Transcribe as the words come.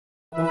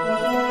You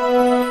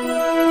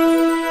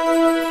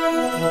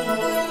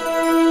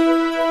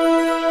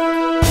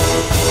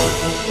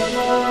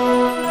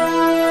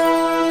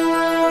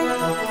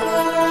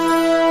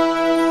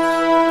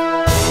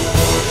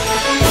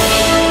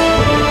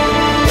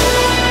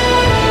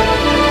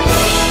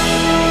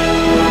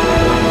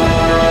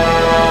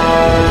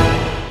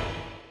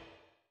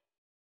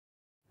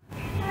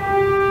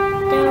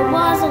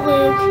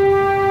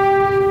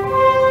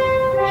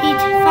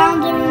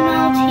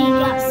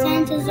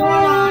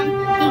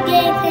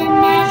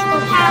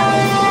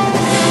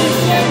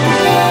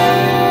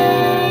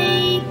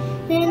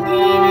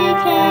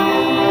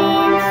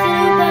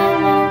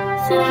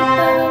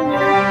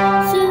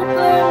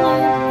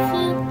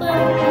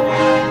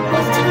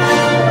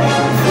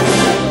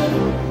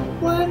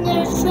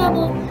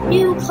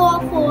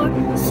call for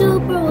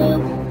Super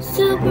Loop,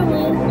 Super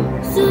Loop,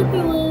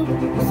 Super Loop,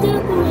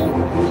 Super Loop.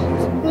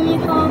 When you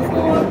call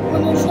for,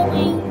 when there's trouble,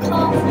 you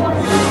call for Super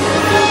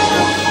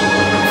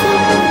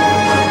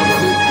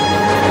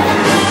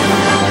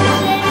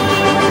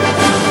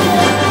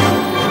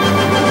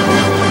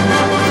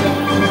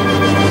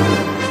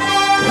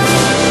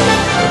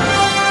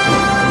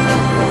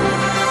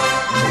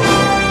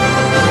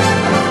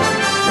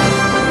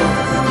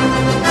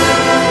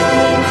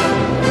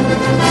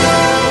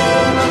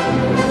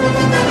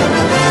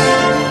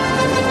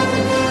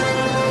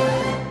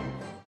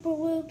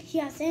Loop, he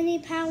has any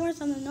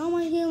powers on the normal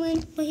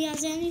human, but he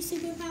has any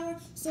superpower.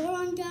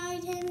 Sauron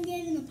guide him and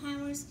gave him the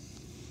powers.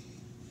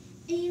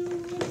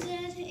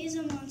 Zed is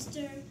a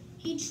monster.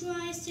 He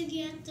tries to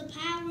get the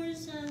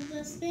powers of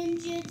the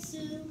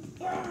Spinjitzu.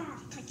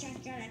 I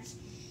can't get it.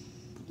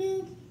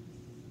 Loop,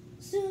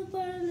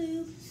 Super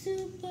Loop,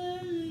 Super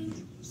Loop,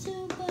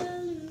 Super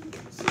Loop,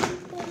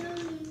 Super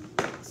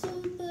Loop,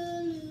 Super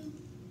Loop.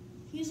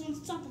 He's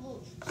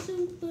unstoppable.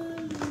 Super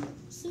Loop,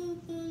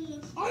 Super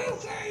Loop. Are you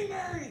kidding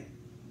me?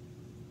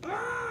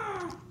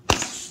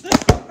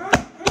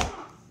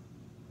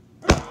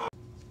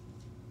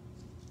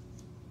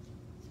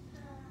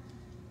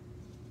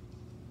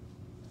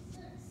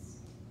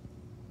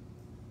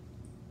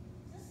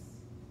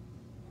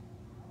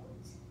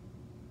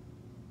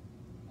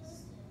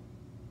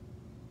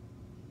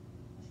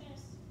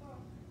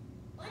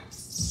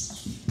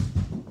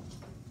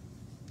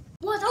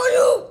 What are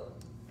you?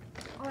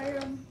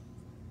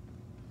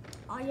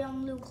 I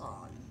am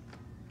Lucan.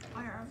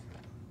 I have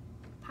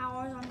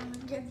powers I'm gonna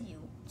give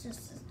you to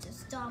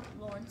stop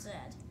Lord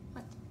Zed.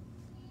 What?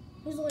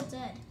 Who's Lord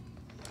Zed?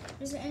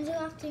 There's an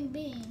interacting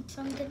being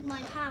trying to get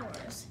my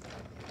powers.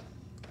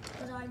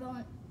 But I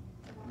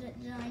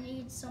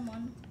need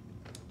someone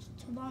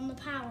to bomb the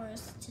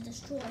powers to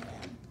destroy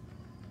him.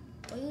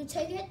 Will you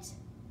take it?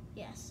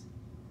 Yes.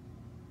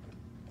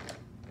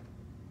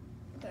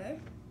 Okay.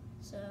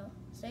 So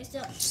stay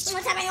still.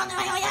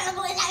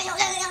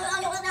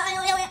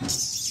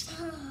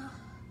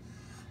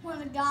 When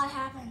the god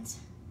happens,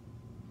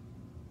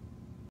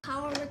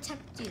 power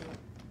protect you.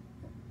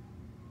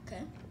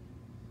 Okay.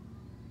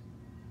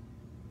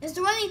 Is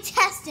there any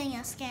testing in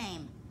this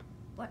game?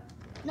 What?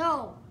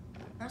 No.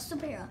 Or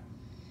superhero.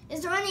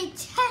 Is there any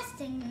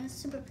testing in the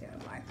superhero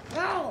part?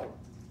 No.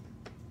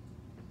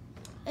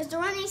 Is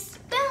there any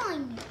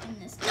spelling in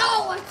this?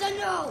 No, I said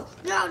no.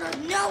 No, there's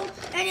no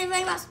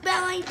anything about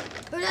spelling.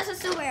 But that's a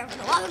superhero, for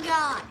the love of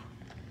God.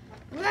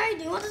 Right?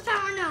 Do you want this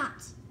power or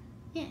not?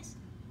 Yes.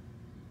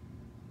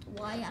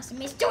 Why are you asking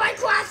me stupid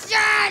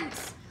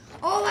questions?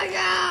 Oh my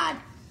God!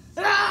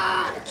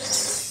 Ah!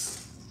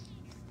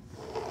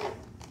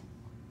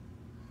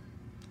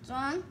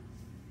 John?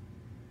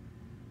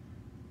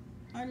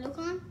 Or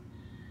Lucan?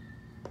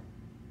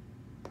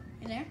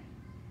 You there?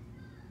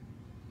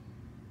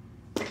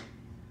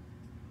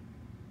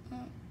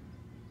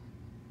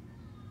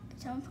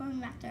 Someone put him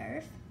back to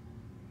Earth.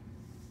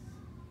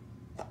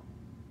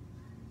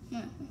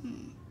 I'm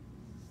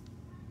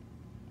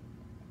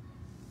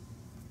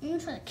gonna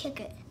try to kick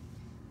it.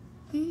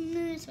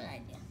 That's a good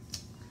idea.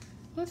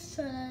 Let's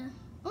try to.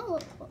 Oh,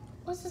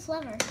 what's this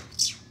lever?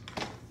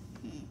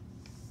 I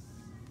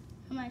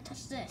might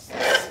touch this.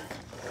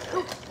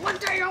 Oh, one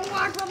day you'll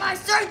watch for my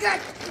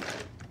circuit!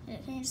 Yeah,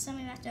 can you just send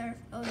me back to Earth?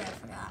 Oh, yeah, I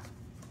forgot.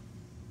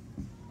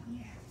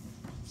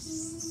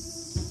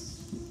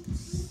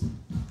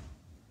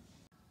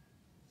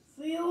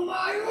 Feel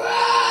my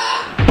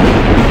wrath!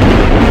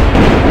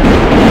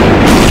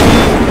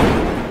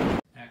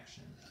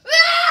 Action.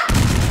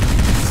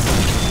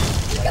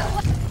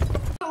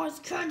 Powers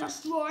can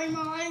destroy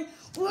my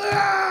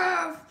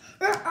wrath!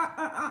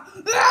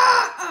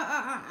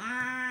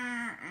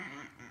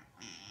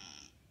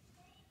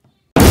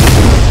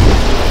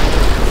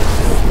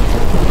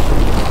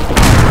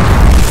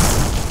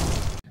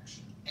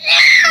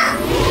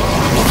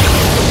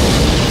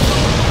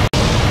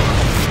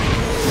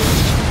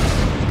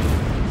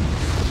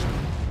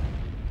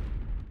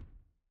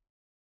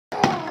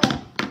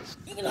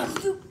 You're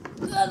gonna shoot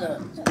together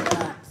to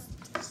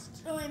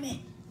destroy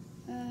me.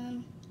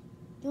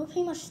 You're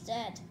pretty much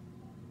dead.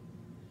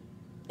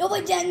 You'll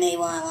be dead me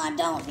when I'm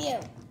done with you.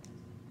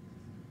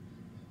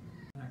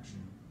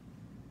 Action.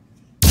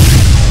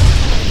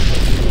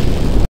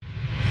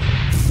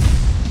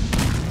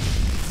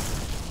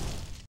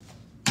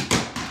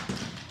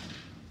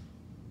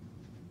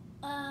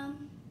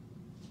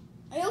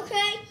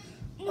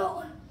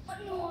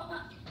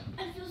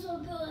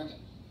 look good.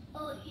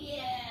 Oh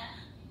yeah.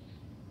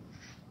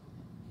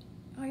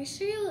 Are you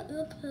sure you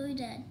look really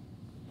dead?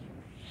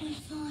 I'm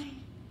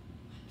fine.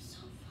 I'm so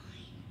fine.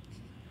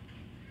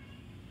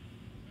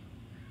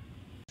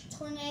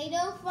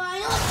 Tornado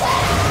final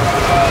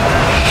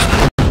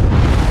attack!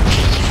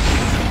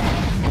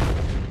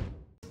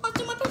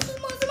 Monster, my precious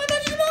monster, my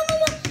precious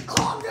monster!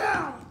 Calm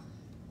down!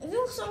 If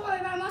you're so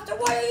worried about monster,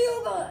 what are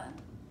you gonna?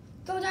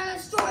 Go down and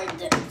destroy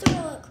the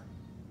look.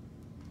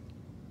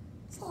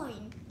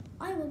 Fine.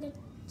 I will get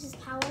his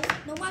powers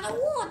no matter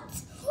what.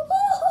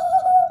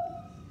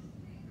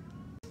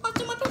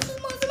 Monster, my precious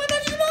monster, my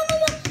precious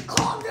monster!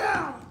 Calm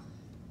down!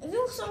 If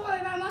you're so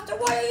worried about monster,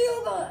 what are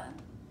you gonna?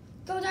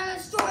 Go down and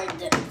destroy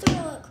the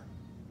look.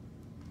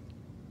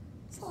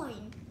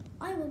 Fine.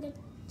 I will get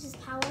his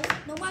powers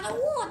no matter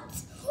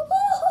what.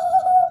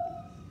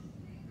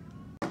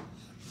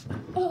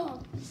 Oh,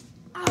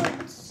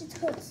 ouch! It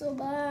hurts so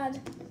bad.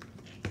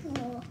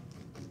 Oh.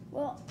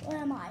 Well, where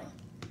am I?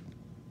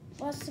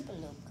 Where's Super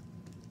Luke?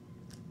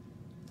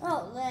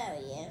 Oh, there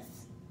he is.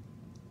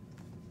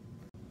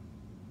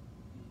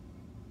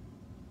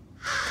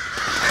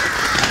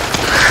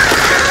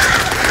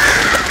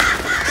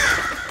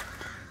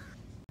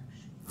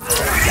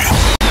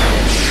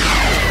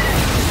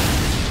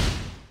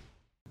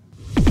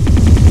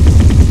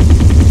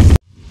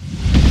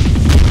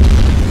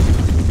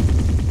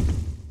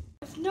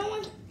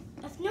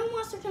 If no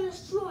monster can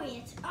destroy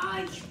it,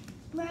 I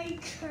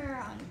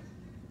can.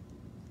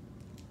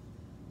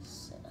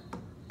 So, I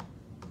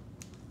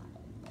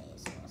may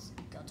as well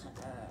go to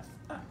Earth.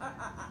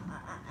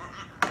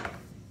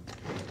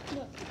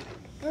 Look,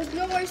 there's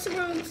no way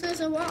Super Luke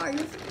stays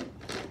alive.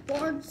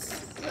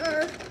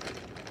 Monster,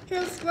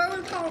 he's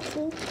very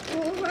powerful.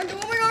 Oh my god!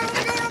 Oh my god! Oh my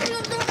god!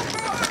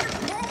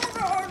 Oh my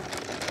god!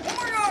 Oh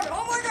my god!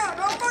 Oh my god!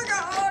 Oh my god!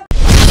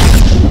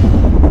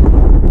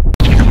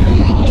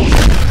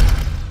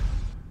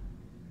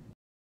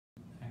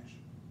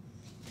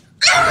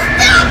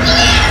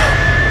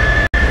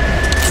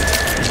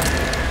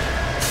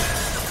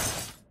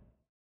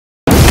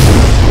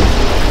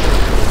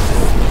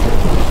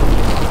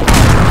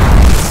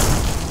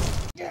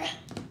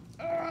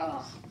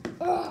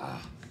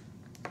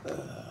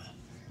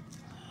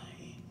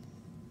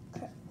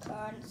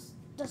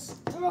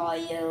 Destroy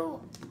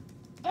you!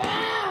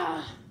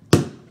 Ah!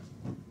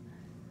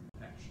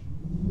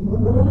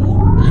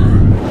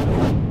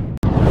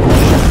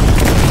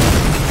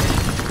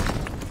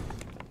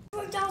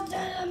 Without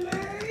that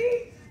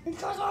me,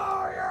 because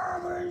I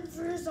am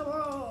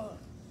invisible.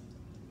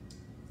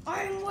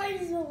 I'm way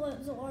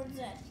towards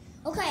it.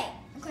 Okay,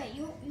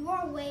 you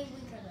are way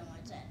weaker than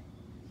Lord Zed.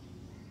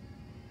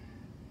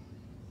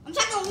 I'm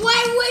talking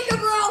way weaker,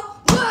 bro!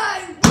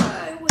 Way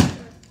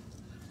weaker.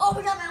 Oh,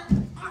 we got my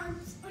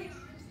arms.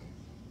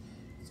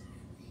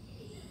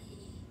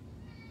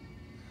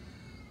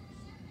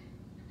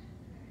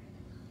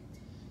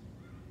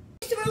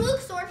 Super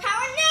Luke sword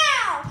power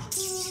now!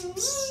 We're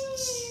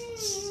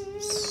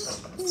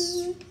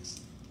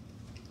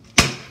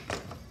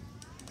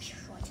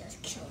going to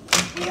kill you.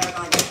 We are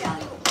going to kill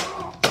you.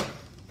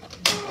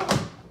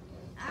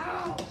 Ow! I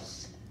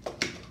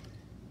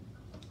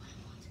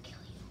want to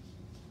kill you.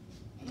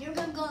 And you're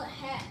going to go to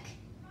heck.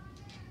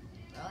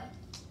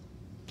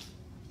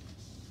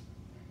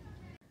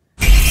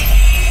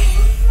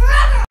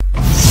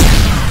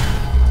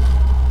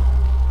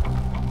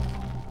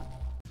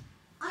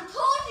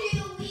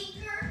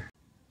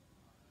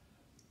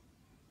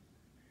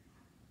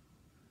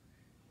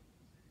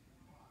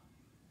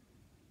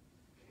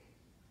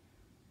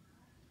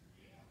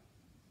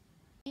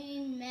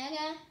 Really?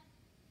 Mega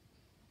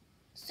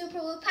Super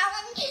Luke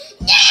power.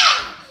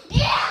 Yeah!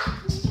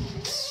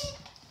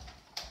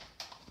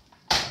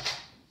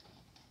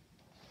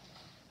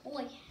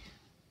 Boy.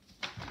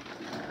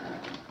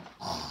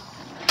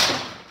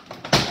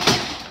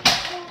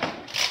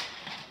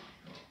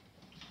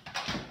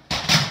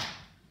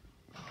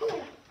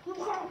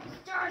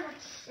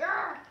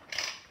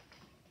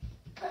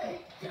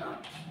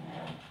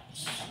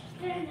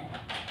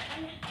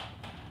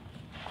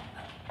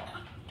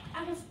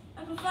 I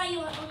can fly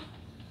you. I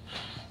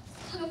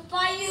can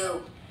fly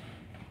you.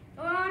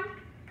 Go on.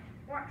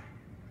 What?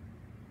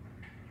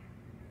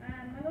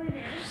 Am I going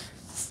there?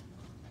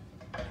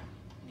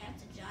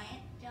 That's a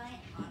giant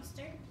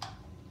monster.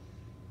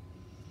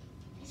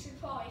 You should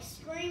probably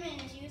scream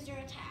and his user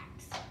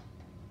attacks.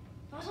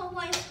 That's whole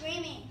why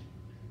screaming.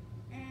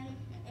 And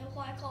it'll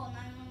probably call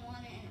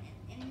 911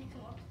 and we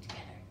can work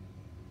together.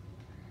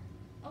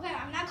 Okay,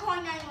 I'm not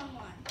calling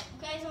 911.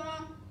 Okay,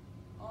 Zoran?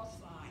 All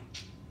fine.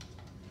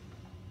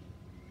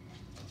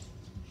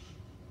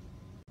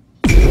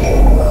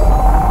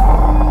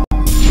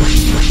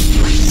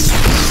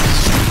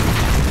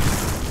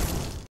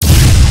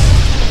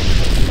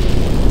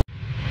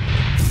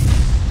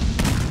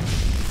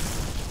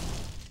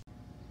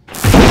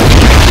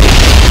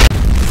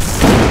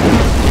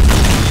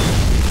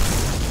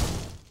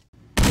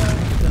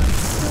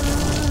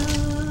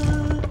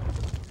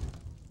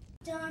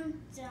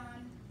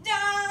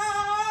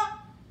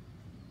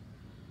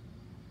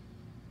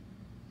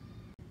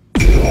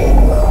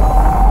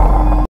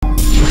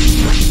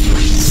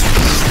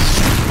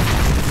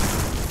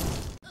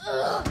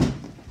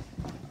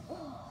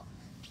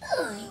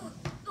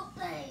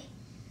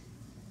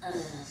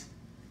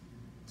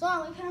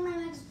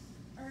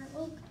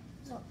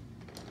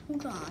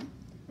 Hold on.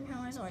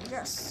 How is like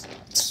this?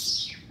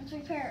 Let's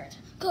repair it.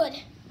 Good.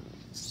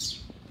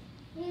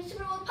 Need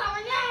super willpower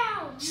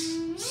now.